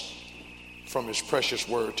from his precious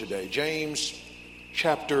word today. James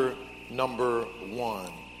chapter number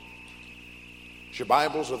 1. Your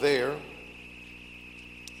Bibles are there.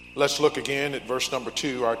 Let's look again at verse number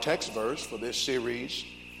 2, our text verse for this series.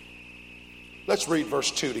 Let's read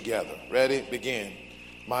verse 2 together. Ready? Begin.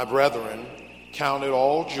 My brethren, count it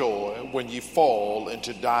all joy when ye fall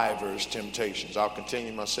into divers temptations. I'll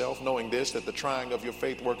continue myself, knowing this, that the trying of your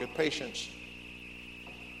faith worketh patience.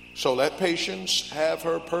 So let patience have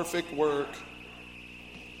her perfect work,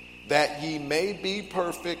 that ye may be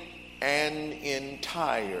perfect and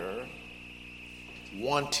entire,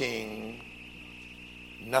 wanting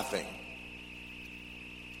nothing.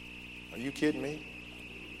 Are you kidding me?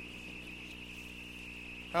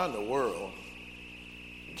 How in the world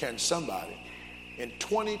can somebody in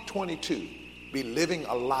 2022 be living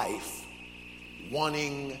a life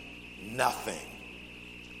wanting nothing?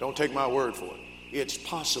 Don't take my word for it. It's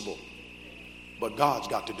possible, but God's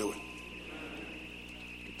got to do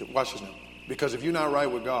it. Watch this now. Because if you're not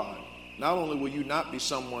right with God, not only will you not be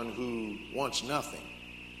someone who wants nothing,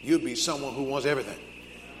 you'll be someone who wants everything.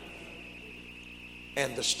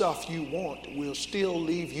 And the stuff you want will still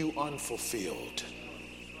leave you unfulfilled.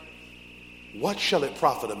 What shall it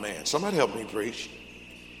profit a man? Somebody help me preach.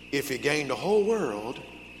 If he gain the whole world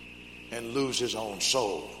and lose his own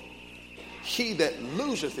soul. He that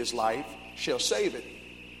loseth his life shall save it,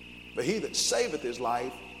 but he that saveth his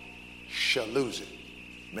life shall lose it.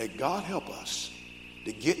 May God help us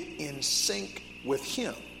to get in sync with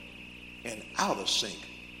him and out of sync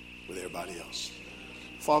with everybody else.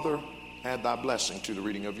 Father, add thy blessing to the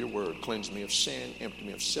reading of your word. Cleanse me of sin, empty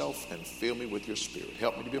me of self, and fill me with your spirit.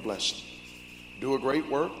 Help me to be a blessing. Do a great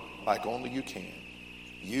work like only you can.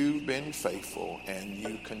 You've been faithful and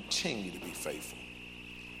you continue to be faithful.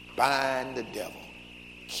 Bind the devil.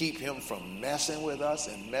 Keep him from messing with us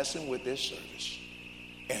and messing with this service.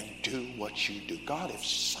 And do what you do. God, if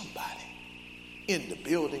somebody in the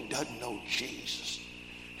building doesn't know Jesus,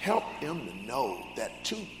 help them to know that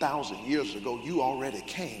 2,000 years ago you already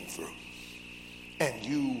came through and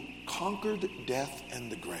you conquered death and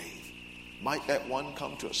the grave. Might that one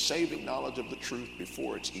come to a saving knowledge of the truth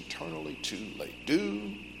before it's eternally too late.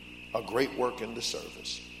 Do a great work in the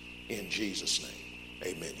service. In Jesus'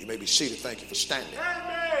 name, amen. You may be seated. Thank you for standing.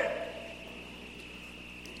 Amen.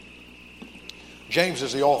 James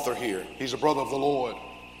is the author here. He's a brother of the Lord.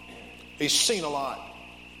 He's seen a lot.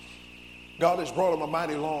 God has brought him a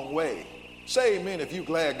mighty long way. Say amen if you're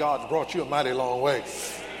glad God's brought you a mighty long way.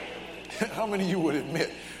 How many of you would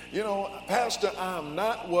admit, you know, Pastor, I'm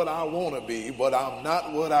not what I want to be, but I'm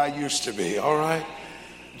not what I used to be, all right?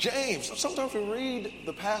 James, sometimes we read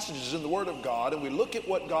the passages in the Word of God and we look at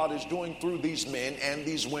what God is doing through these men and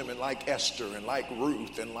these women like Esther and like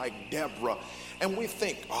Ruth and like Deborah. And we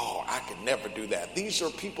think, oh, I could never do that. These are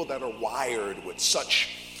people that are wired with such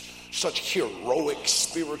heroic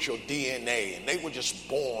spiritual DNA, and they were just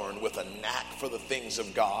born with a knack for the things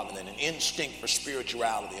of God and an instinct for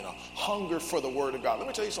spirituality and a hunger for the word of God. Let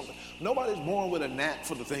me tell you something. Nobody's born with a knack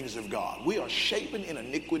for the things of God. We are shapen in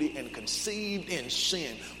iniquity and conceived in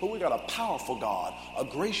sin, but we got a powerful God, a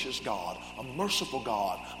gracious God, a merciful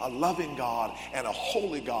God, a loving God, and a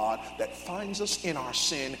holy God that finds us in our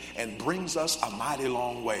sin and brings us a mighty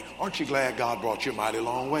long way. Aren't you glad God brought you a mighty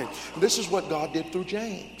long way? This is what God did through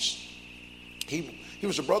James. He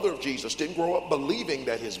was a brother of Jesus, didn't grow up believing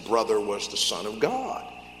that his brother was the Son of God.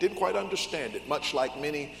 Didn't quite understand it, much like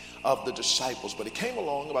many of the disciples. But he came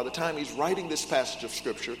along, and by the time he's writing this passage of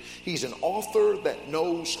Scripture, he's an author that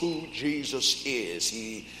knows who Jesus is.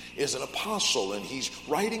 He is an apostle, and he's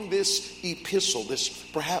writing this epistle, this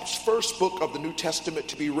perhaps first book of the New Testament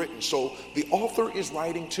to be written. So the author is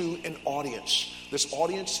writing to an audience. This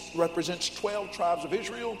audience represents 12 tribes of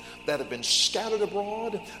Israel that have been scattered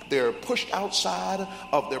abroad. They're pushed outside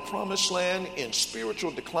of their promised land in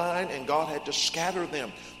spiritual decline, and God had to scatter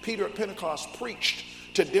them. Peter at Pentecost preached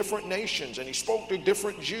to different nations, and he spoke to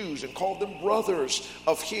different Jews and called them brothers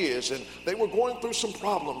of his, and they were going through some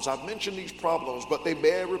problems. I've mentioned these problems, but they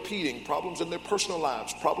bear repeating. Problems in their personal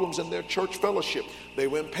lives, problems in their church fellowship. They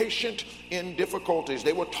were impatient in difficulties.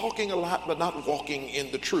 They were talking a lot but not walking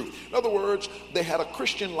in the truth. In other words, they had a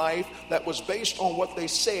Christian life that was based on what they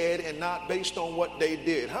said and not based on what they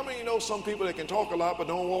did. How many of you know some people that can talk a lot but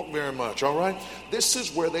don't walk very much, all right? This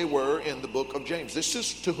is where they were in the book of James. This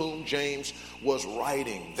is to whom James was writing.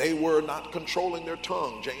 They were not controlling their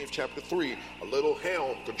tongue. James chapter 3, a little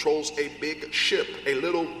helm controls a big ship. A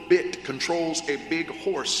little bit controls a big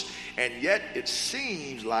horse. And yet it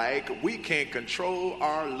seems like we can't control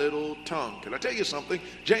our little tongue. Can I tell you something?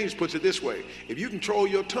 James puts it this way. If you control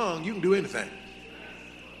your tongue, you can do anything.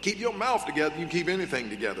 Keep your mouth together, you keep anything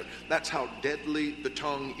together. That's how deadly the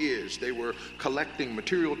tongue is. They were collecting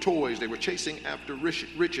material toys. They were chasing after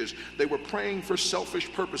riches. They were praying for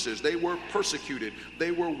selfish purposes. They were persecuted.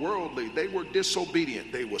 They were worldly. They were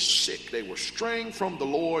disobedient. They were sick. They were straying from the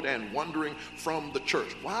Lord and wandering from the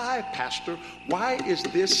church. Why, Pastor? Why is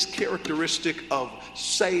this characteristic of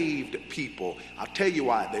saved people? I'll tell you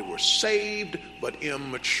why. They were saved but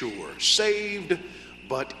immature. Saved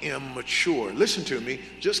but immature. Listen to me.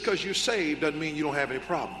 Just because you're saved doesn't mean you don't have any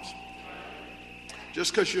problems.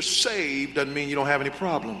 Just because you're saved doesn't mean you don't have any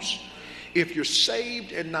problems. If you're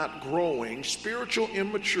saved and not growing, spiritual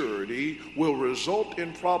immaturity will result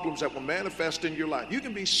in problems that will manifest in your life. You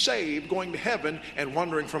can be saved going to heaven and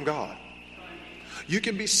wandering from God. You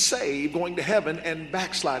can be saved going to heaven and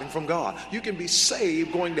backsliding from God. You can be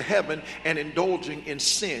saved going to heaven and indulging in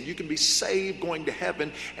sin. You can be saved going to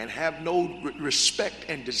heaven and have no respect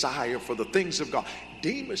and desire for the things of God.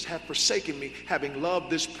 Demas have forsaken me, having loved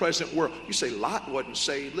this present world. You say Lot wasn't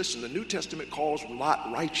saved. Listen, the New Testament calls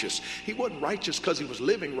Lot righteous. He wasn't righteous because he was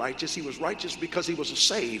living righteous. He was righteous because he was a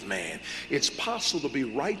saved man. It's possible to be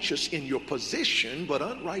righteous in your position, but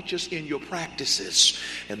unrighteous in your practices.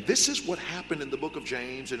 And this is what happened in the book of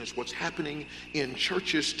James, and it's what's happening in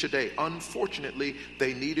churches today. Unfortunately,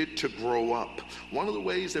 they needed to grow up. One of the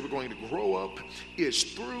ways they were going to grow up is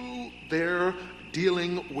through their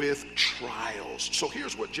dealing with trials. So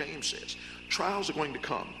here's what James says. Trials are going to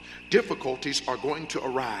come. Difficulties are going to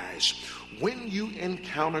arise. When you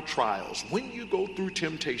encounter trials, when you go through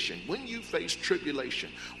temptation, when you face tribulation,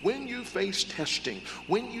 when you face testing,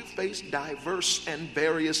 when you face diverse and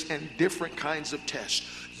various and different kinds of tests,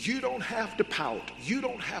 you don't have to pout. You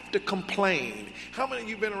don't have to complain. How many of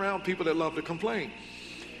you have been around people that love to complain?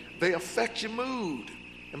 They affect your mood.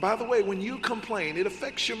 And by the way, when you complain, it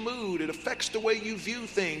affects your mood. It affects the way you view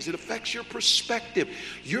things. It affects your perspective.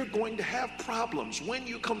 You're going to have problems when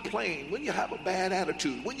you complain, when you have a bad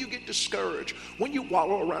attitude, when you get discouraged, when you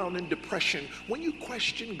wallow around in depression, when you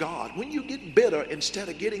question God, when you get bitter instead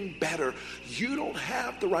of getting better. You don't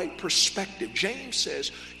have the right perspective. James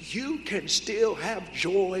says you can still have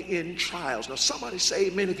joy in trials. Now, somebody say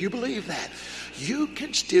amen if you believe that. You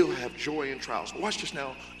can still have joy in trials. Watch this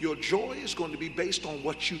now. Your joy is going to be based on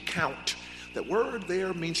what you count. That word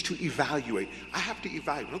there means to evaluate. I have to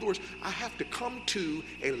evaluate. In other words, I have to come to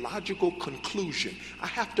a logical conclusion. I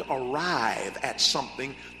have to arrive at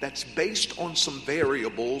something that's based on some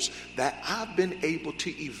variables that I've been able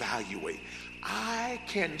to evaluate. I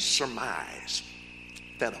can surmise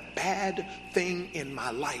that a bad thing in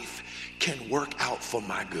my life can work out for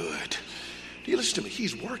my good. Do you listen to me?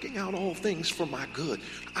 He's working out all things for my good.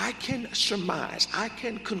 I can surmise, I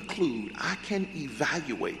can conclude, I can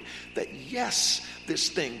evaluate that yes, this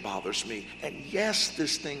thing bothers me, and yes,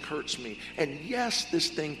 this thing hurts me, and yes, this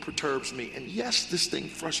thing perturbs me, and yes, this thing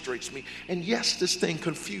frustrates me, and yes, this thing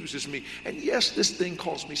confuses me, and yes, this thing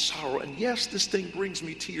causes me sorrow, and yes, this thing brings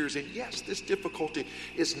me tears, and yes, this difficulty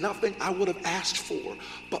is nothing I would have asked for.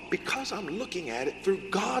 But because I'm looking at it through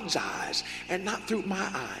God's eyes and not through my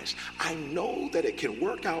eyes, I know that it can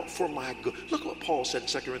work out for my good. Look what Paul said in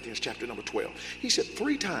 2 Corinthians chapter number 12. He said,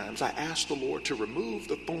 3 times I asked the Lord to remove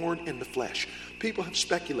the thorn in the flesh. People have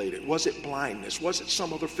speculated. Was it blindness? Was it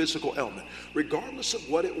some other physical ailment? Regardless of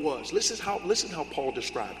what it was, listen how Paul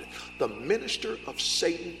described it. The minister of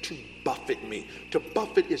Satan to buffet me. To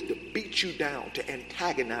buffet is to beat you down, to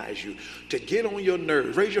antagonize you, to get on your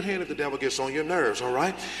nerves. Raise your hand if the devil gets on your nerves, all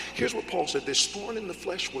right? Here's what Paul said. This thorn in the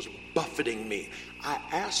flesh was buffeting me. I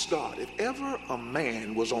asked God, if ever a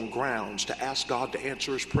man was on grounds to ask God to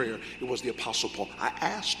answer his prayer, it was the Apostle Paul. I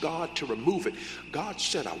asked God to remove it. God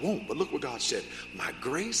said, I won't. But look what God said. My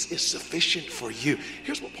grace is sufficient for you.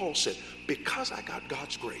 Here's what Paul said. Because I got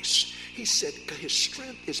God's grace, he said, his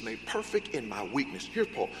strength is made perfect in my weakness. Here's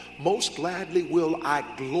Paul. Most gladly will I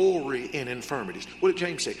glory in infirmities. What did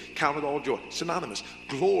James say? Count it all joy. Synonymous.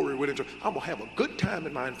 Glory with infirmities. I'm going to have a good time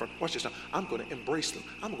in my infirmities. Watch this now. I'm going to embrace them.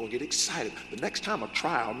 I'm going to get excited. The next time a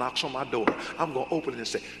trial knocks on my door, I'm going to open it and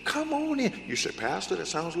say, come on in. You say, Pastor, that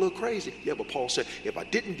sounds a little crazy. Yeah, but Paul said, if I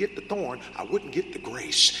didn't get the thorn, I wouldn't get the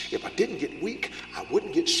grace. If I didn't get weak, I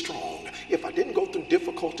wouldn't get strong. If I didn't go through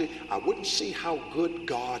difficulty, I wouldn't see how good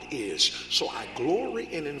God is. So I glory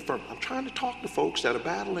in infirmity. I'm trying to talk to folks that are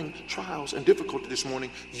battling trials and difficulty this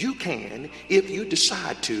morning. You can, if you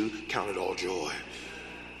decide to, count it all joy.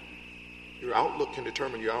 Your outlook can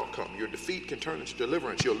determine your outcome. Your defeat can turn into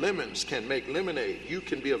deliverance. Your lemons can make lemonade. You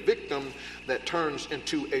can be a victim that turns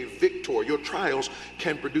into a victor. Your trials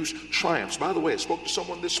can produce triumphs. By the way, I spoke to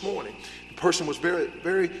someone this morning. The person was very,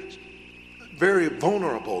 very very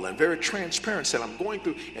vulnerable and very transparent, said, I'm going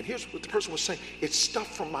through, and here's what the person was saying, it's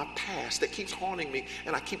stuff from my past that keeps haunting me,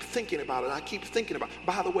 and I keep thinking about it, I keep thinking about it.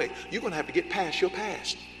 By the way, you're going to have to get past your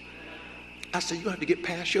past. I said, you have to get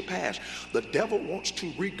past your past. The devil wants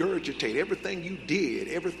to regurgitate everything you did,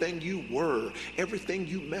 everything you were, everything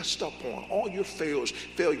you messed up on, all your failures.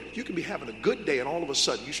 You can be having a good day and all of a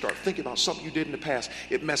sudden you start thinking about something you did in the past.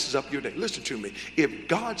 It messes up your day. Listen to me. If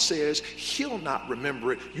God says he'll not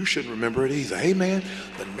remember it, you shouldn't remember it either. Amen.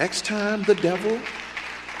 The next time the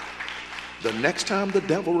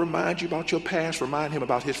devil reminds you about your past, remind him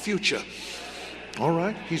about his future. All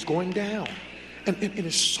right? He's going down. And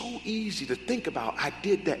it's so easy to think about, I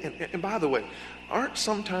did that. And by the way, aren't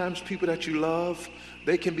sometimes people that you love,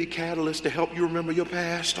 they can be catalysts to help you remember your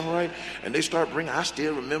past, all right? And they start bringing, I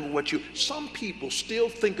still remember some people still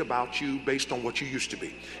think about you based on what you used to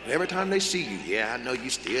be. And every time they see you, yeah, I know you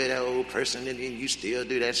still that old person, and then you still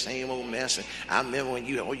do that same old mess. And I remember when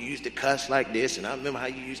you used to cuss like this, and I remember how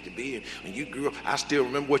you used to be. And when you grew up, I still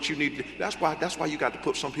remember what you needed. That's why you got to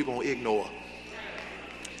put some people on ignore.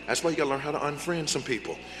 That's why you got to learn how to unfriend some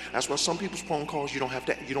people. That's why some people's phone calls you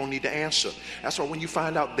don't need to answer. That's why when you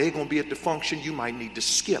find out they're going to be at the function, you might need to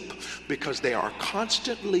skip, because they are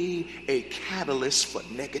constantly a catalyst for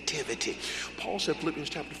negativity. Paul said, Philippians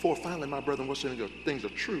chapter 4, finally, my brethren, whatsoever things are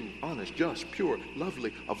true, honest, just, pure,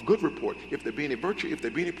 lovely, of good report. If there be any virtue, if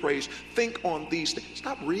there be any praise, think on these things.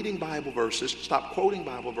 Stop reading Bible verses. Stop quoting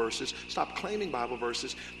Bible verses. Stop claiming Bible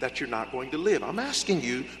verses that you're not going to live. I'm asking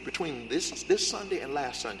you, between this Sunday and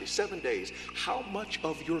last Sunday, 7 days, how much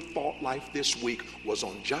of your thought life this week was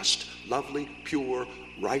on just, lovely, pure,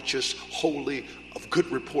 righteous, holy, of good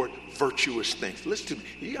report, virtuous things? Listen to me.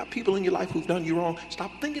 You got people in your life who've done you wrong.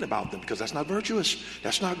 Stop thinking about them, because that's not virtuous.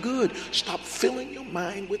 That's not good. Stop filling your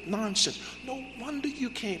mind with nonsense. No wonder you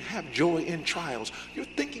can't have joy in trials. You're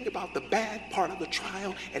thinking about the bad part of the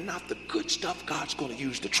trial and not the good stuff God's going to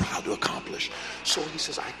use the trial to accomplish. So he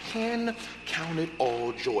says, I can count it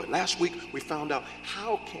all joy. Last week we found out,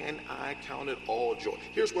 how can I count it all joy?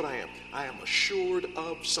 Here's what I am. I am assured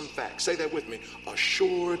of some facts. Say that with me.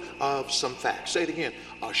 Assured of some facts. Say it again.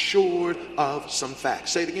 Assured of some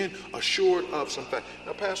facts. Say it again. Assured of some facts.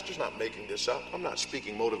 Now, Pastor's not making this up. I'm not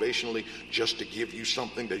speaking motivationally just to give you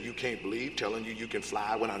something that you can't believe, telling you can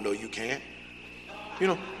fly when I know you can't. You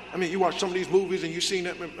know, I mean, you watch some of these movies and you've seen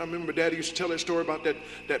that. I remember Daddy used to tell that story about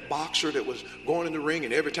that boxer that was going in the ring,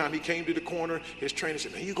 and every time he came to the corner, his trainer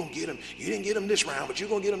said, man, you're going to get him. You didn't get him this round, but you're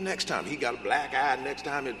going to get him next time. He got a black eye next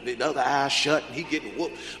time, and the other eye shut, and he getting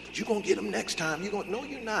whooped. But you're going to get him next time. No,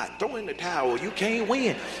 you're not. Throw in the towel. You can't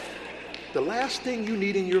win. The last thing you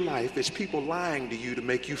need in your life is people lying to you to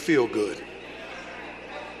make you feel good.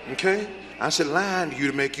 Okay? I said lying to you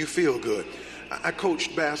to make you feel good. I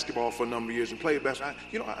coached basketball for a number of years and played basketball.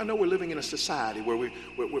 I know we're living in a society where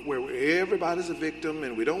everybody's a victim,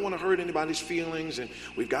 and we don't want to hurt anybody's feelings, and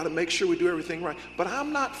we've got to make sure we do everything right. But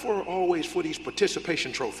I'm not always for these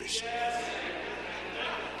participation trophies.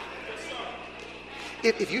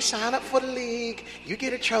 If you sign up for the league, you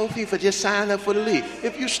get a trophy for just signing up for the league.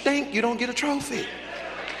 If you stink, you don't get a trophy.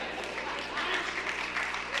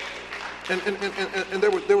 And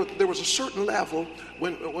there was a certain level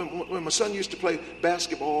when my son used to play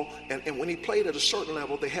basketball, and when he played at a certain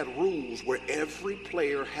level, they had rules where every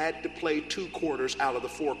player had to play 2 quarters out of the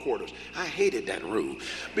 4 quarters. I hated that rule,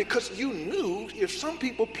 because you knew if some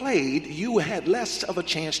people played, you had less of a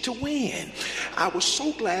chance to win. I was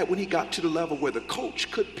so glad when he got to the level where the coach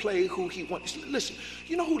could play who he wanted. Listen,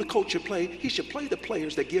 you know who the coach should play? He should play the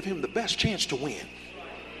players that give him the best chance to win.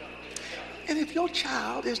 And if your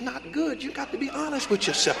child is not good, you got to be honest with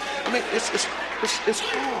yourself. I mean, it's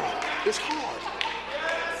hard. It's hard.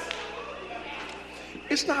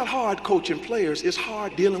 It's not hard coaching players. It's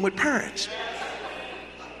hard dealing with parents.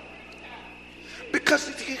 Because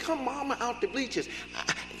here come mama out the bleachers.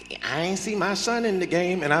 I ain't see my son in the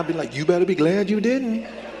game, and I'll be like, you better be glad you didn't.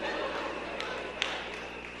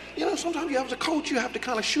 You know, sometimes you have to coach, you have to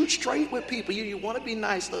kind of shoot straight with people. You want to be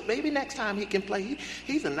nice. Look, maybe next time he can play.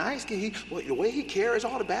 He's a nice kid. The way he carries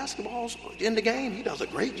all the basketballs in the game, he does a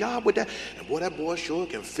great job with that. And boy, that boy sure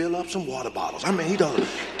can fill up some water bottles. I mean, he does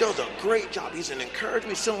a great job. He's an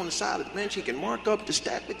encouragement. Still on the side of the bench. He can mark up the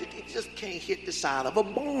stat, but he just can't hit the side of a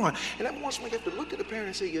barn. And every once in a while, you have to look at the parent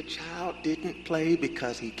and say, your child didn't play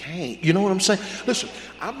because he can't. You know what I'm saying? Listen,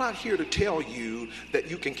 I'm not here to tell you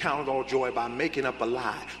that you can count it all joy by making up a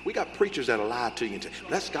lie. We got got preachers that'll lie to you and say,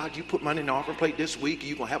 bless God, you put money in the offering plate this week,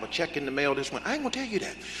 you're going to have a check in the mail this week. I ain't going to tell you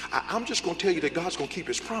that. I'm just going to tell you that God's going to keep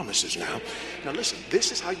his promises now. Now listen,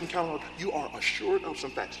 this is how you can count on. You are assured of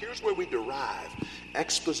some facts. Here's where we derive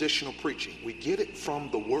expositional preaching. We get it from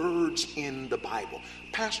the words in the Bible.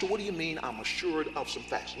 Pastor, what do you mean I'm assured of some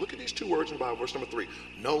facts? Look at these two words in the Bible. Verse number 3,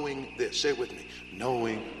 knowing this. Say it with me.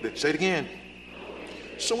 Knowing this. Say it again.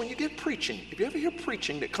 So when you get preaching, if you ever hear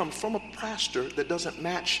preaching that comes from a pastor that doesn't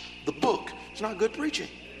match the book, it's not good preaching.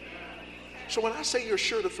 So when I say you're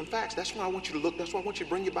assured of some facts, that's why I want you to look. That's why I want you to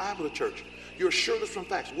bring your Bible to church. You're assured of some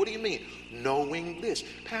facts. What do you mean? Knowing this.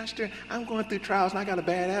 Pastor, I'm going through trials and I got a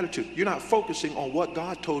bad attitude. You're not focusing on what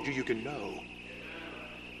God told you can know.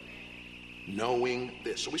 Knowing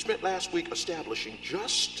this. So we spent last week establishing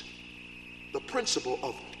just the principle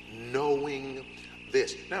of knowing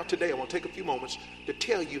this. Now today I want to take a few moments to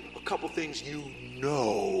tell you a couple things you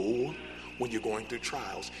know when you're going through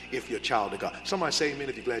trials if you're a child of God. Somebody say amen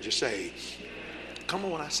if you're glad you're saved. Come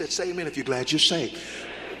on, I said say amen if you're glad you're saved.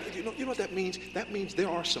 You know what that means? That means there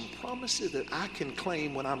are some promises that I can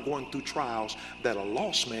claim when I'm going through trials that a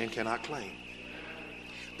lost man cannot claim.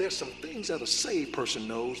 There's some things that a saved person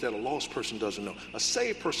knows that a lost person doesn't know. A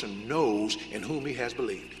saved person knows in whom he has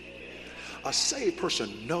believed. A saved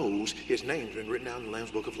person knows his name's been written down in the Lamb's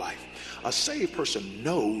Book of Life. A saved person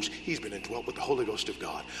knows he's been indwelt with the Holy Ghost of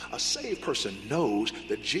God. A saved person knows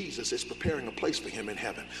that Jesus is preparing a place for him in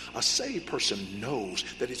heaven. A saved person knows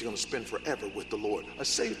that he's going to spend forever with the Lord. A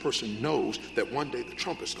saved person knows that one day the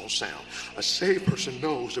trumpet's going to sound. A saved person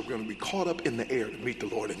knows that we're going to be caught up in the air to meet the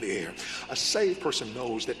Lord in the air. A saved person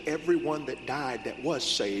knows that everyone that died that was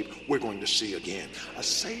saved, we're going to see again. A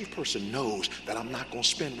saved person knows that I'm not going to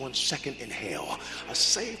spend 1 second in hell. A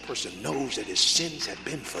saved person knows that his sins have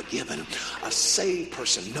been forgiven. A saved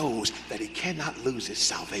person knows that he cannot lose his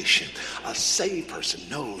salvation. A saved person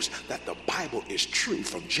knows that the Bible is true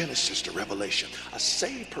from Genesis to Revelation. A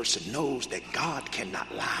saved person knows that God cannot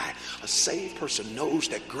lie. A saved person knows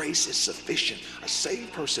that grace is sufficient. A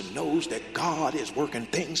saved person knows that God is working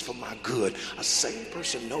things for my good. A saved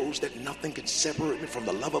person knows that nothing can separate me from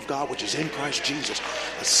the love of God which is in Christ Jesus.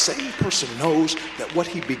 A saved person knows that what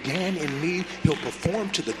he began in me, he'll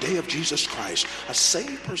perform to the day of Jesus Christ. A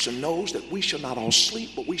saved person knows that we shall not all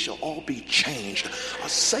sleep, but we shall all be changed. A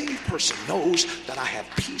saved person knows that I have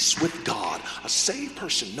peace with God. A saved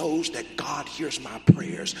person knows that God hears my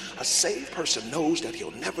prayers. A saved person knows that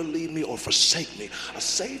he'll never leave me or forsake me. A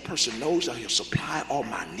saved person knows that he'll supply all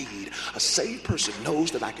my need. A saved person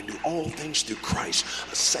knows that I can do all things through Christ.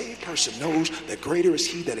 A saved person knows that greater is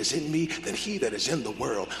he that is in me than he that is in the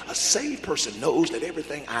world. A saved person knows that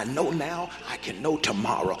everything I know now, I can know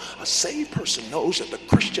tomorrow. A saved person knows that the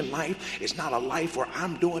Christian life is not a life where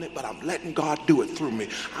I'm doing it, but I'm letting God do it through me.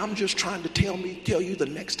 I'm just trying to tell you the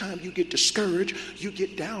next time you get discouraged, you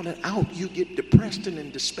get down and out, you get depressed and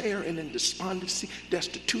in despair and in despondency,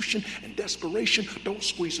 destitution and desperation, don't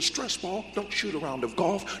squeeze a stress ball, don't shoot a round of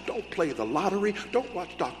golf, don't play the lottery, don't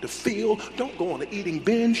watch Dr. Phil, don't go on an eating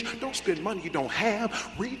binge, don't spend money you don't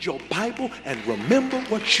have, read your Bible and remember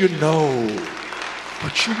what you know.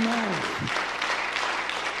 What you know.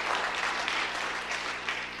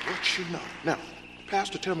 What you know. Now,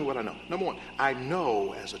 Pastor, tell me what I know. Number one, I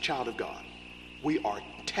know as a child of God, we are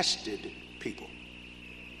tested people.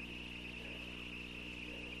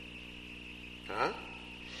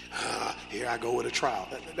 Here I go with a trial.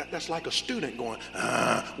 That's like a student going,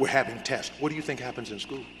 we're having tests. What do you think happens in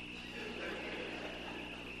school?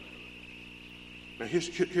 Now,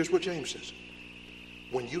 here's what James says.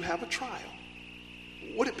 When you have a trial,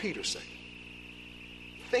 what did Peter say?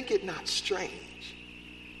 Think it not strange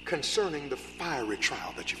concerning the fiery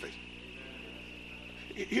trial that you face.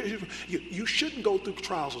 You shouldn't go through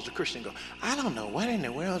trials as a Christian and go, I don't know what in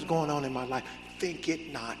the world is going on in my life. Think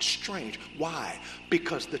it not strange. Why?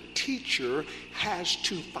 Because the teacher has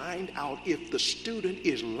to find out if the student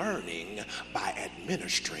is learning by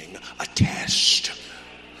administering a test.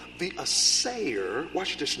 The assayer,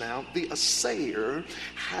 watch this now, the assayer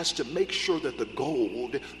has to make sure that the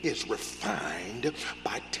gold is refined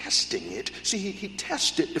by testing it. See, he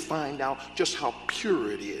tested to find out just how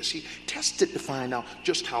pure it is. He tested to find out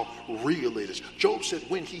just how real it is. Job said,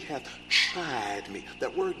 when he hath tried me,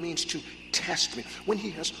 that word means to test me, when he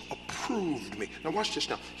has approved me. Now watch this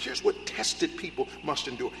now. Here's what tested people must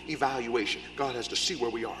endure. Evaluation. God has to see where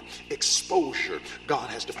we are. Exposure. God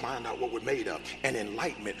has to find out what we're made of. And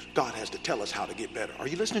enlightenment. God has to tell us how to get better. Are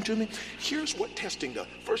you listening to me? Here's what testing does.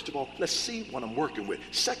 First of all, let's see what I'm working with.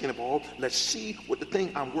 Second of all, let's see what the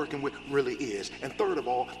thing I'm working with really is. And third of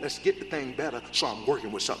all, let's get the thing better so I'm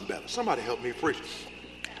working with something better. Somebody help me preach.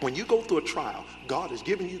 When you go through a trial, God has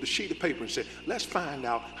given you the sheet of paper and said, let's find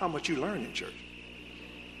out how much you learn in church.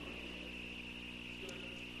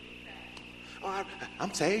 Oh,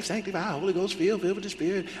 I'm saved, sanctified, Holy Ghost, filled with the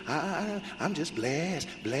Spirit. I'm just blessed.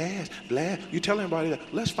 You tell everybody that.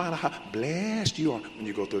 Let's find out how blessed you are when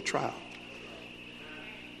you go through a trial.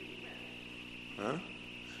 Huh?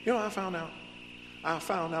 You know what I found out? I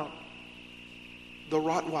found out the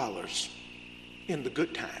Rottweilers in the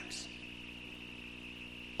good times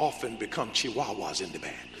often become Chihuahuas in the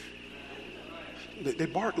bad. They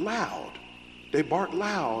bark loud. They bark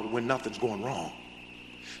loud when nothing's going wrong.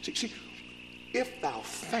 See, if thou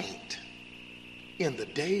faint in the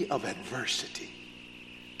day of adversity,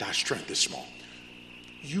 thy strength is small.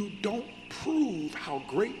 You don't prove how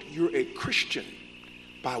great you're a Christian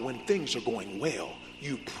by when things are going well.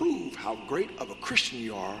 You prove how great of a Christian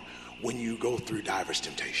you are when you go through diverse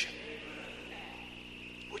temptation.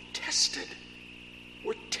 We're tested.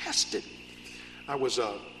 We're tested. I was,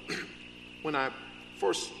 when I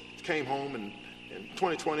first came home in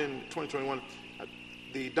 2020 and 2021,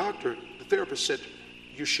 the therapist said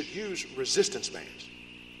you should use resistance bands.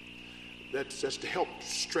 That's to help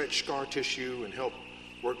stretch scar tissue and help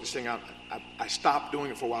work this thing out. I stopped doing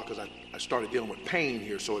it for a while because I started dealing with pain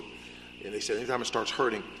here. And they said anytime it starts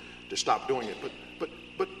hurting, to stop doing it. But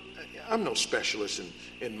I'm no specialist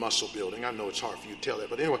in muscle building. I know it's hard for you to tell that.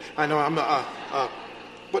 But anyway, I know I'm not.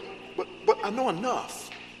 But I know enough.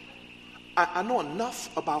 I know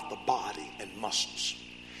enough about the body and muscles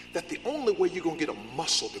that the only way you're going to get a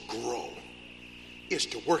muscle to grow is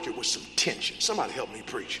to work it with some tension. Somebody help me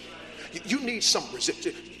preach. You need some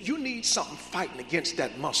resistance. You need something fighting against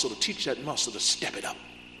that muscle to teach that muscle to step it up.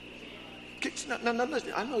 Now,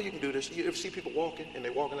 listen, I know you can do this. You ever see people walking and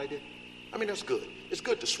they're walking like this? I mean, that's good. It's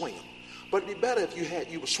good to swing them. But it'd be better if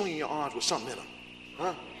you were swinging your arms with something in them.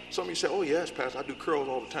 Huh? Some of you say, oh, yes, Pastor, I do curls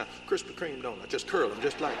all the time. Krispy Kreme, don't I? Just curl them,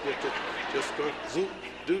 just like, just go, zoom,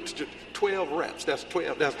 do 12 reps. That's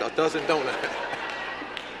 12, that's a dozen, don't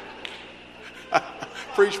I?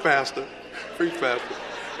 Preach, Pastor. Preach, Pastor.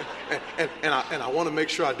 And I want to make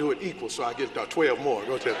sure I do it equal, so I get 12 more.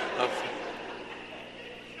 Go to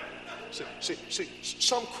See,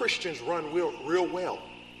 some Christians run real well,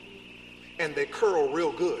 and they curl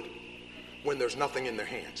real good when there's nothing in their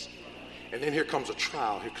hands. And then here comes a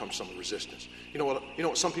trial, here comes some resistance. You know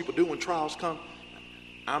what some people do when trials come?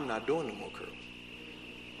 I'm not doing no more curls.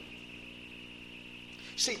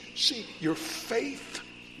 See, your faith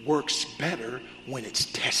works better when it's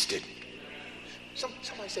tested.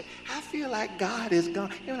 Somebody say, I feel like God is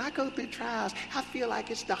gone. When I go through trials, I feel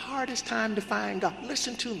like it's the hardest time to find God.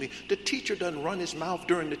 Listen to me. The teacher doesn't run his mouth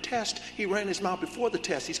during the test. He ran his mouth before the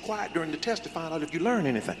test. He's quiet during the test to find out if you learn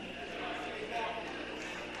anything.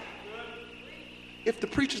 If the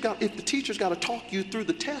teacher's got to talk you through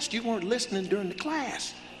the test, you weren't listening during the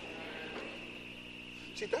class.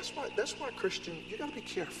 See, that's why Christian, you got to be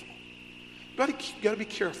careful. You got to be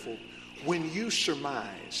careful when you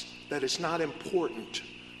surmise that it's not important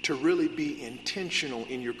to really be intentional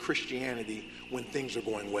in your Christianity when things are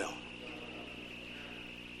going well.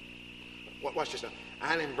 Watch this now.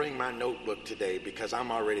 I didn't bring my notebook today because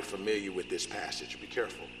I'm already familiar with this passage. Be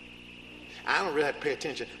careful. I don't really have to pay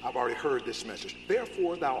attention. I've already heard this message.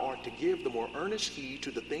 Therefore, thou art to give the more earnest heed to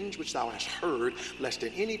the things which thou hast heard, lest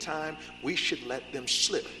at any time we should let them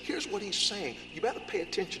slip. Here's what he's saying. You better pay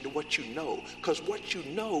attention to what you know, because what you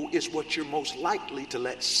know is what you're most likely to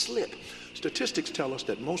let slip. Statistics tell us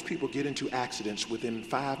that most people get into accidents within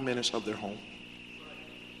 5 minutes of their home.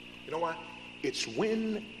 You know why? It's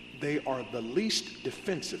when they are the least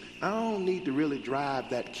defensive. I don't need to really drive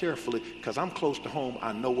that carefully because I'm close to home.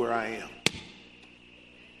 I know where I am.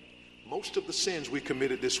 Most of the sins we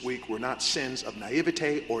committed this week were not sins of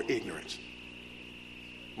naivete or ignorance.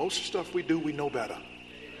 Most of the stuff we do, we know better.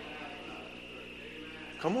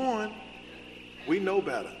 Come on. We know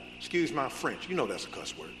better. Excuse my French. You know that's a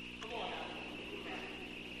cuss word.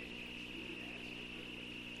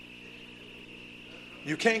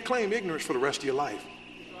 You can't claim ignorance for the rest of your life.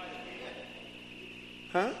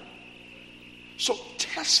 Huh? So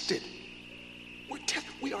tested.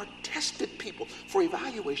 We are tested people for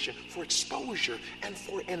evaluation, for exposure, and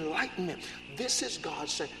for enlightenment. This is God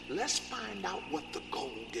saying, let's find out what the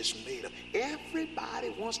gold is made of. Everybody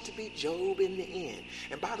wants to be Job in the end.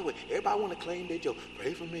 And by the way, everybody want to claim they're Job.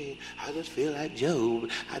 Pray for me. I just feel like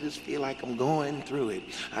Job. I just feel like I'm going through it.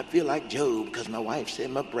 I feel like Job because my wife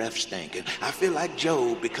said my breath's stinking. I feel like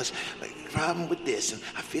Job because problem with this. And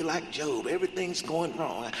I feel like Job. Everything's going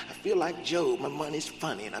wrong. I feel like Job. My money's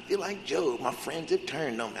funny. And I feel like Job. My friends have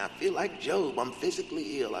turned I feel like Job. I'm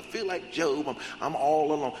physically ill. I feel like Job. I'm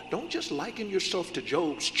all alone. Don't just liken yourself to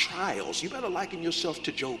Job's trials. You better liken yourself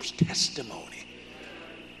to Job's testimony.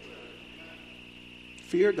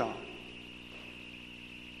 Fear God.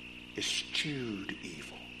 Eschewed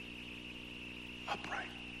evil. Upright.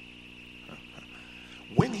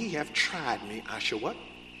 When he have tried me, I shall what?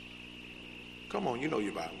 Come on, you know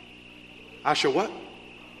your Bible. I shall what?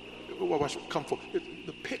 Come for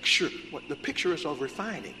the picture. What the picture is of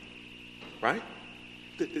refining, right?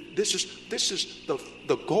 This is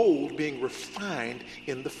the gold being refined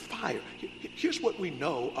in the fire. Here's what we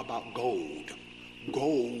know about gold.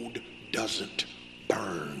 Gold doesn't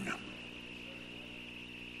burn.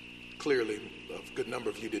 Clearly, a good number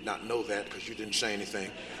of you did not know that because you didn't say anything.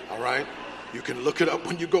 All right? You can look it up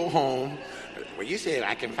when you go home. Well, you said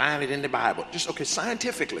I can find it in the Bible. Just, okay,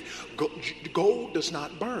 scientifically, gold does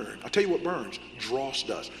not burn. I'll tell you what burns. Dross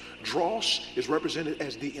does. Dross is represented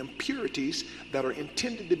as the impurities that are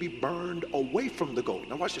intended to be burned away from the gold.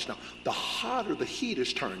 Now watch this now. The hotter the heat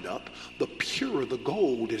is turned up, the purer the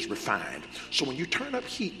gold is refined. So when you turn up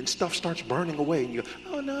heat and stuff starts burning away and you go,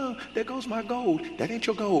 oh no, there goes my gold. That ain't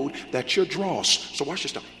your gold, that's your dross. So watch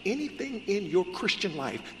this now. Anything in your Christian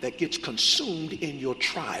life that gets consumed in your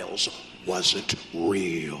trials wasn't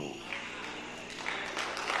real.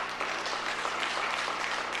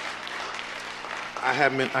 I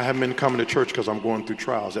haven't been coming to church because I'm going through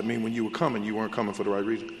trials. That means when you were coming, you weren't coming for the right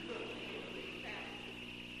reason.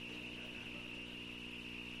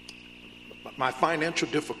 My financial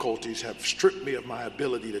difficulties have stripped me of my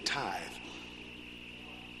ability to tithe.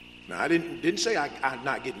 Now, I didn't say I'm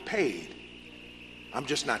not getting paid. I'm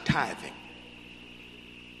just not tithing.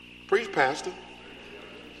 Preach, Pastor.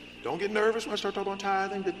 Don't get nervous when I start talking about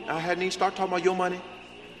tithing. I hadn't even started talking about your money.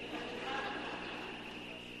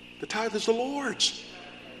 The tithe is the Lord's.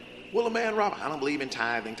 Will a man rob? I don't believe in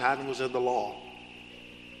tithing. Tithing was in the law.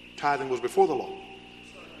 Tithing was before the law.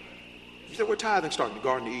 You said, where tithing started? The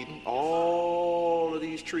Garden of Eden. All of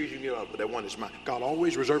these trees you can get up, but that one is mine. God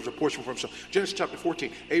always reserves a portion for himself. Genesis chapter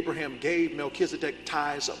 14, Abraham gave Melchizedek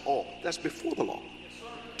tithes of all. That's before the law.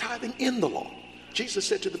 Tithing in the law. Jesus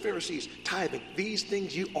said to the Pharisees, tithing, these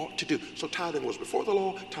things you ought to do. So tithing was before the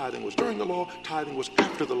law, tithing was during the law, tithing was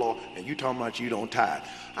after the law, and you talking about you don't tithe.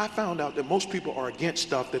 I found out that most people are against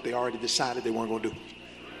stuff that they already decided they weren't going to do.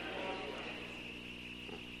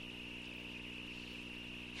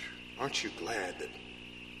 Aren't you glad that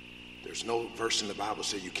there's no verse in the Bible that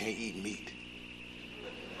says you can't eat meat?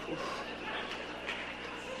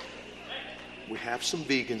 We have some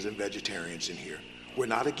vegans and vegetarians in here. We're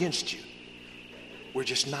not against you. We're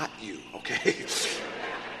just not you, okay?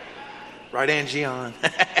 Right, Angion?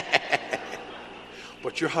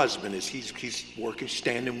 But your husband he's working,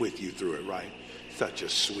 standing with you through it, right? Such a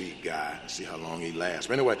sweet guy. See how long he lasts.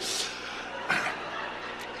 But anyway,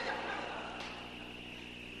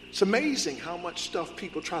 it's amazing how much stuff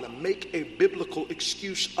people try to make a biblical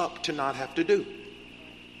excuse up to not have to do.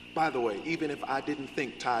 By the way, even if I didn't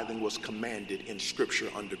think tithing was commanded in Scripture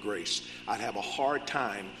under grace, I'd have a hard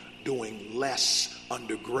time doing less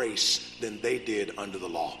under grace than they did under the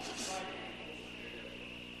law.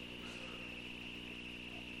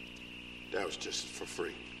 That was just for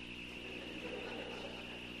free.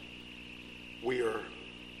 We are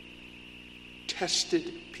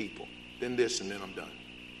tested people. Then this, and then I'm done.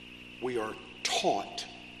 We are taught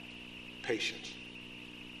patience.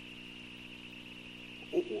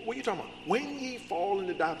 What are you talking about? When ye fall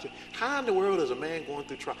into doctrine, how in the world is a man going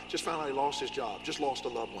through trial? Just found out he lost his job, just lost a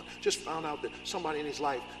loved one, just found out that somebody in his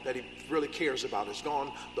life that he really cares about has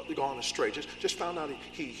gone astray. Just found out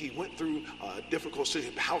he went through a difficult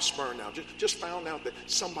situation, house burned down. Just found out that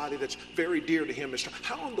somebody that's very dear to him is trying.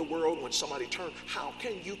 How in the world, when somebody turns, how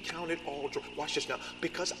can you count it all joy? Watch this now.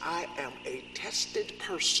 Because I am a tested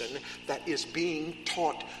person that is being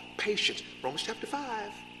taught patience. Romans chapter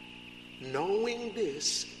 5. Knowing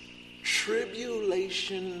this,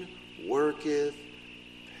 tribulation worketh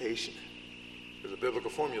patience. There's a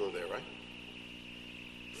biblical formula there, right?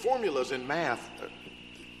 Formulas in math,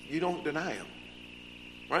 you don't deny them,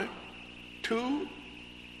 right? 2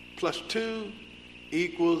 + 2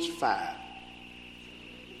 = 5.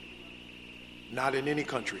 Not in any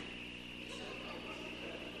country.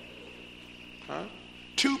 Huh?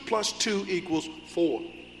 2 + 2 = 4.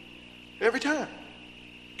 Every time.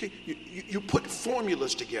 You put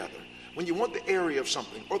formulas together when you want the area of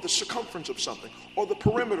something, or the circumference of something, or the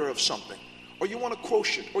perimeter of something, or you want a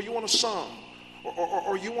quotient, or you want a sum,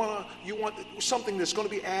 or you want something that's going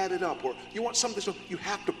to be added up, or you want something. So you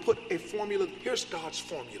have to put a formula. Here's God's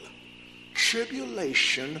formula: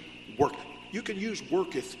 tribulation work. You can use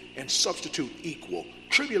worketh and substitute equal.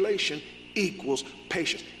 Tribulation equals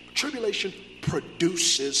patience. Tribulation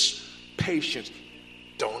produces patience.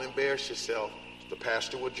 Don't embarrass yourself. The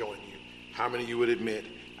pastor will join you. How many of you would admit,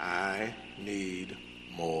 I need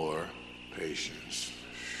more patience?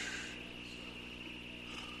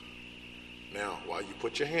 Now, while you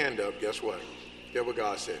put your hand up, guess what? Guess what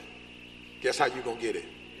God said? Guess how you going to get it?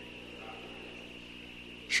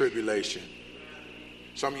 Tribulation.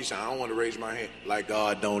 Some of you say, I don't want to raise my hand. Like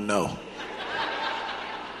God don't know.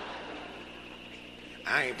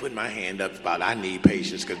 I ain't putting my hand up about I need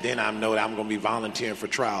patience, because then I know that I'm going to be volunteering for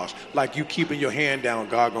trials. Like you keeping your hand down,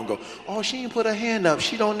 God going to go, oh, she ain't put her hand up.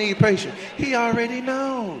 She don't need patience. He already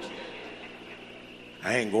knows.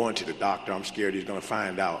 I ain't going to the doctor. I'm scared he's going to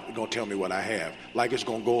find out. He's going to tell me what I have. Like it's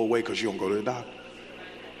going to go away because you don't go to the doctor.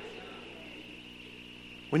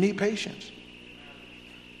 We need patience.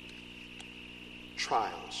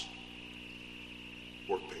 Trials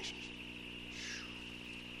work patience.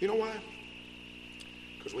 You know why?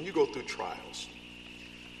 Because when you go through trials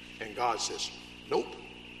and God says, nope,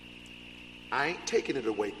 I ain't taking it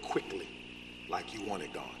away quickly like you want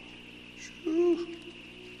it gone. Whew.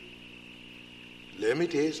 Let me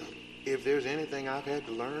tell you something. If there's anything I've had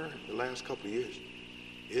to learn the last couple of years,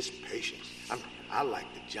 it's patience. I like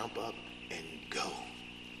to jump up and go.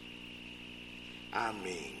 I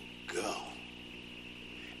mean, go.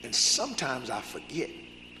 And sometimes I forget.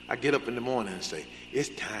 I get up in the morning and say, it's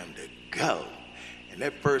time to go. And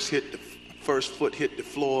that first foot hit the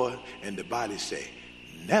floor and the body say,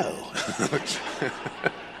 no.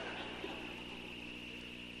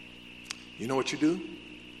 You know what you do?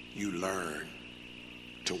 You learn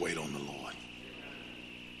to wait on the Lord.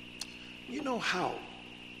 You know how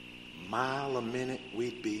mile a minute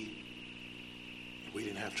we'd be if we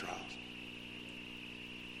didn't have trials?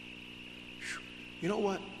 You know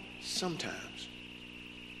what? Sometimes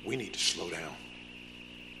we need to slow down.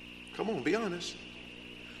 Come on, be honest.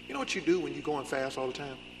 You know what you do when you're going fast all the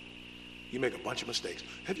time? You make a bunch of mistakes.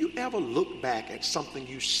 Have you ever looked back at something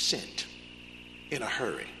you sent in a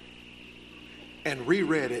hurry and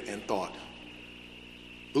reread it and thought,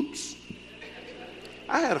 oops?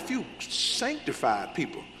 I had a few sanctified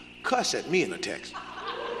people cuss at me in a text.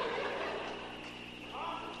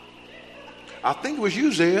 I think it was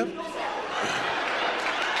you, Zeb.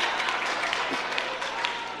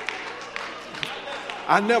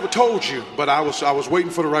 I never told you, but I was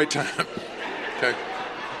waiting for the right time. Okay.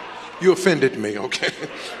 You offended me, okay?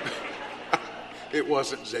 It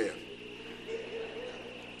wasn't Zeb.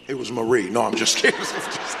 It was Marie. No, I'm just kidding.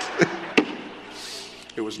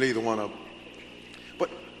 It was neither one of them. But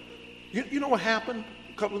you know what happened?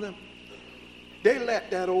 A couple of them. They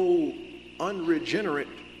let that old unregenerate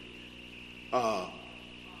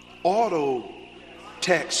auto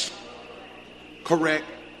text correct.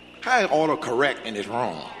 How is auto correct and it's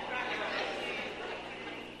wrong?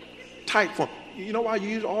 Type form. You know why you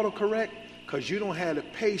use auto correct? Because you don't have the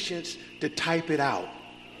patience to type it out.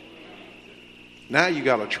 Now you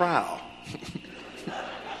got a trial.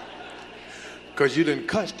 Because you didn't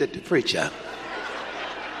cuss at the preacher.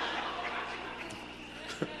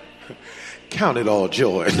 Count it all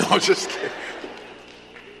joy. No, I'm just kidding.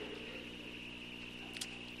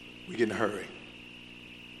 We get in a hurry.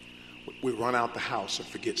 We run out the house and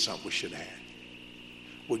forget something we should have had.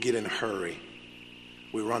 We get in a hurry.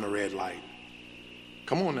 We run a red light.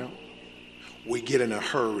 Come on now. We get in a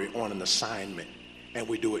hurry on an assignment and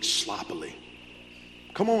we do it sloppily.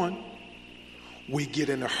 Come on. We get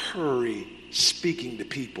in a hurry speaking to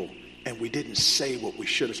people and we didn't say what we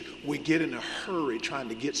should have. We get in a hurry trying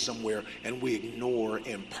to get somewhere and we ignore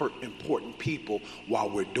important people while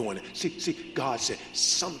we're doing it. See, God said,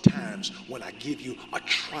 sometimes when I give you a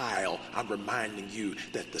trial, I'm reminding you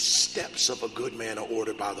that the steps of a good man are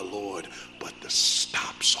ordered by the Lord, but the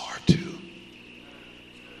stops are too.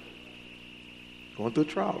 Going through a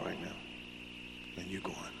trial right now. And you're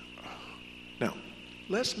going, oh. Now,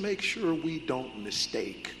 let's make sure we don't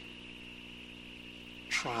mistake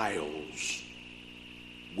trials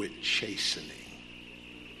with chastening.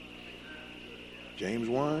 James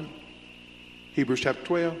 1, Hebrews chapter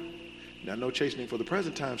 12. Now, no chastening for the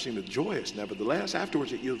present time seemeth joyous. Nevertheless,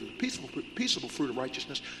 afterwards it yieldeth the peaceable fruit of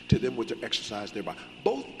righteousness to them which are exercised thereby.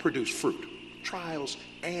 Both produce fruit, trials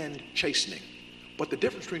and chastening. But the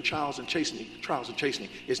difference between trials and chastening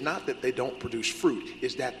is not that they don't produce fruit,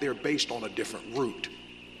 is that they're based on a different root.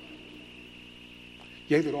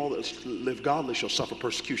 Yea, that all that live godly shall suffer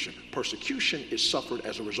persecution. Persecution is suffered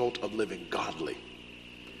as a result of living godly.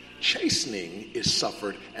 Chastening is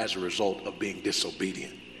suffered as a result of being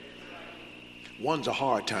disobedient. One's a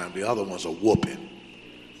hard time, the other one's a whooping.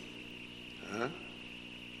 Huh?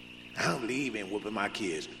 I don't believe in whooping my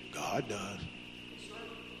kids. God does.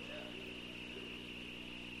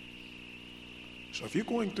 So if you're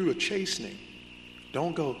going through a chastening,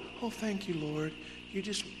 don't go, oh, thank you, Lord.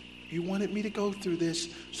 You wanted me to go through this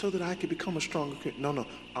so that I could become a stronger Christian. No.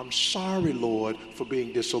 I'm sorry, Lord, for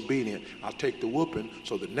being disobedient. I'll take the whooping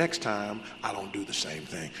so the next time I don't do the same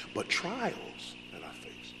thing. But trials that I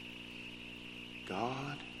face,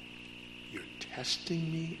 God, you're testing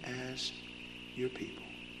me as your people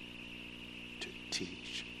to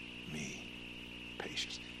teach me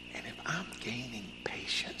patience. And if I'm gaining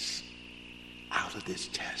patience out of this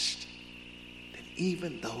test, then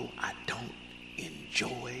even though I don't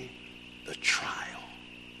enjoy the trial,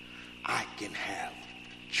 I can have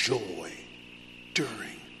joy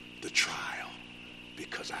during the trial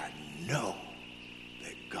because I know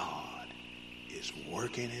that God is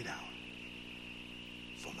working it out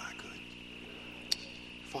for my good.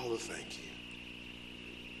 Father, thank you.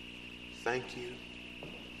 Thank you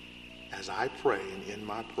as I pray and in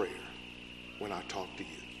my prayer when I talk to you.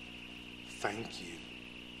 Thank you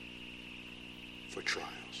for trials.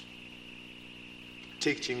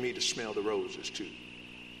 Teaching me to smell the roses, to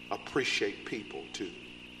appreciate people, to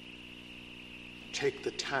take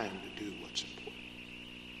the time to do what's important.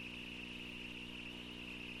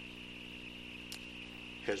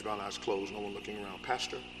 Heads bowed, eyes closed, no one looking around.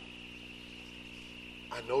 Pastor,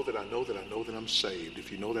 I know that I'm saved.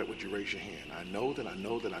 If you know that, would you raise your hand? I know that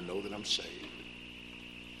I'm saved.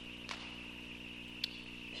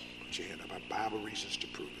 Put your hand up. I have Bible reasons to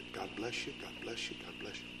prove it. God bless you. God bless you. God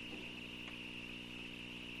bless you.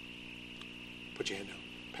 Put your hand up.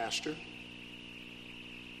 Pastor,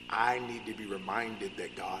 I need to be reminded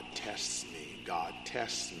that God tests me. God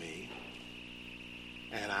tests me.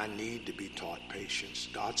 And I need to be taught patience.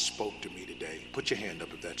 God spoke to me today. Put your hand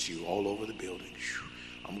up if that's you, all over the building.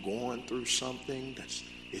 I'm going through something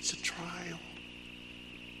it's a trial.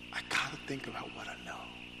 I got to think about what I know.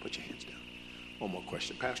 Put your hands down. One more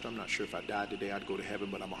question. Pastor, I'm not sure if I died today I'd go to heaven,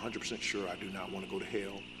 but I'm 100% sure I do not want to go to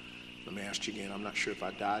hell. Let me ask you again. I'm not sure if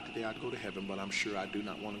I died today I'd go to heaven, but I'm sure I do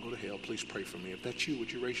not want to go to hell. Please pray for me. If that's you,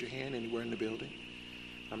 would you raise your hand anywhere in the building?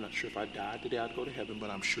 I'm not sure if I died today I'd go to heaven, but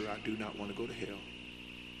I'm sure I do not want to go to hell.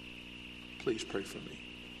 Please pray for me.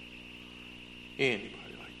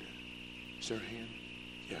 Anybody like that? Is there a hand?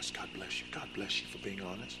 Yes, God bless you. God bless you for being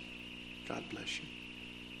honest. God bless you.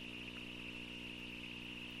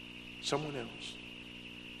 Someone else.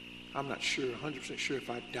 I'm not sure, 100% sure if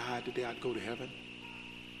I died today I'd go to heaven,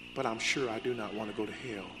 but I'm sure I do not want to go to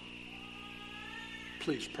hell.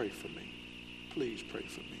 Please pray for me. Please pray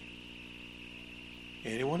for me.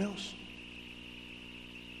 Anyone else?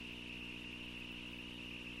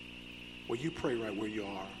 Well, you pray right where you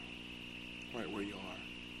are. Right where you are.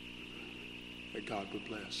 That God would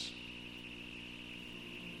bless.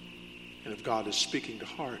 And if God is speaking to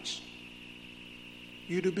hearts,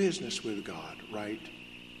 you do business with God right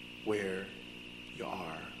where you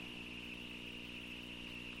are.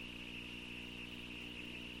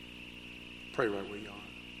 Pray right where you are.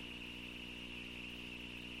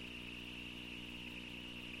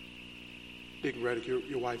 Deacon Reddick,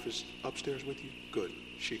 your wife is upstairs with you? Good.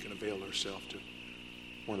 She can avail herself to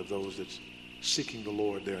one of those that's seeking the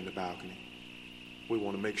Lord there in the balcony. We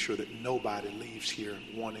want to make sure that nobody leaves here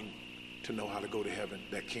wanting to know how to go to heaven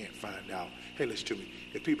that can't find out. Hey, listen to me.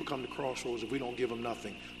 If people come to Crossroads, if we don't give them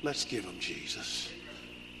nothing, let's give them Jesus.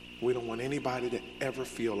 We don't want anybody to ever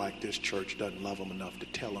feel like this church doesn't love them enough to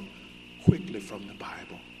tell them quickly from the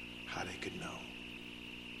Bible how they could know.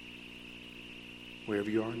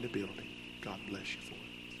 Wherever you are in the building, God bless you for it.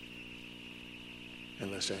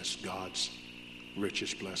 And let's ask God's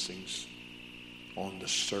richest blessings on the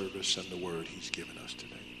service and the word he's given us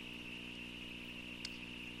today.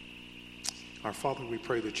 Our Father, we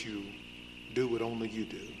pray that you do what only you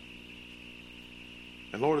do.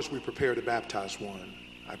 And Lord, as we prepare to baptize one,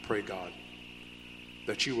 I pray, God,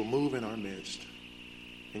 that you will move in our midst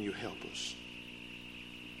and you help us.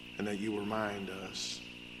 And that you remind us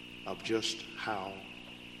of just how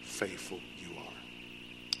faithful you are.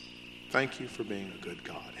 Thank you for being a good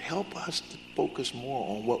God. Help us to focus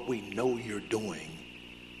more on what we know you're doing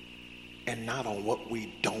and not on what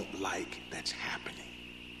we don't like that's happening.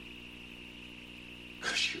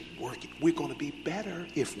 Because you're working. We're going to be better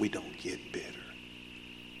if we don't get better.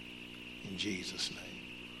 In Jesus' name,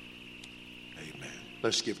 amen.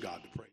 Let's give God the praise.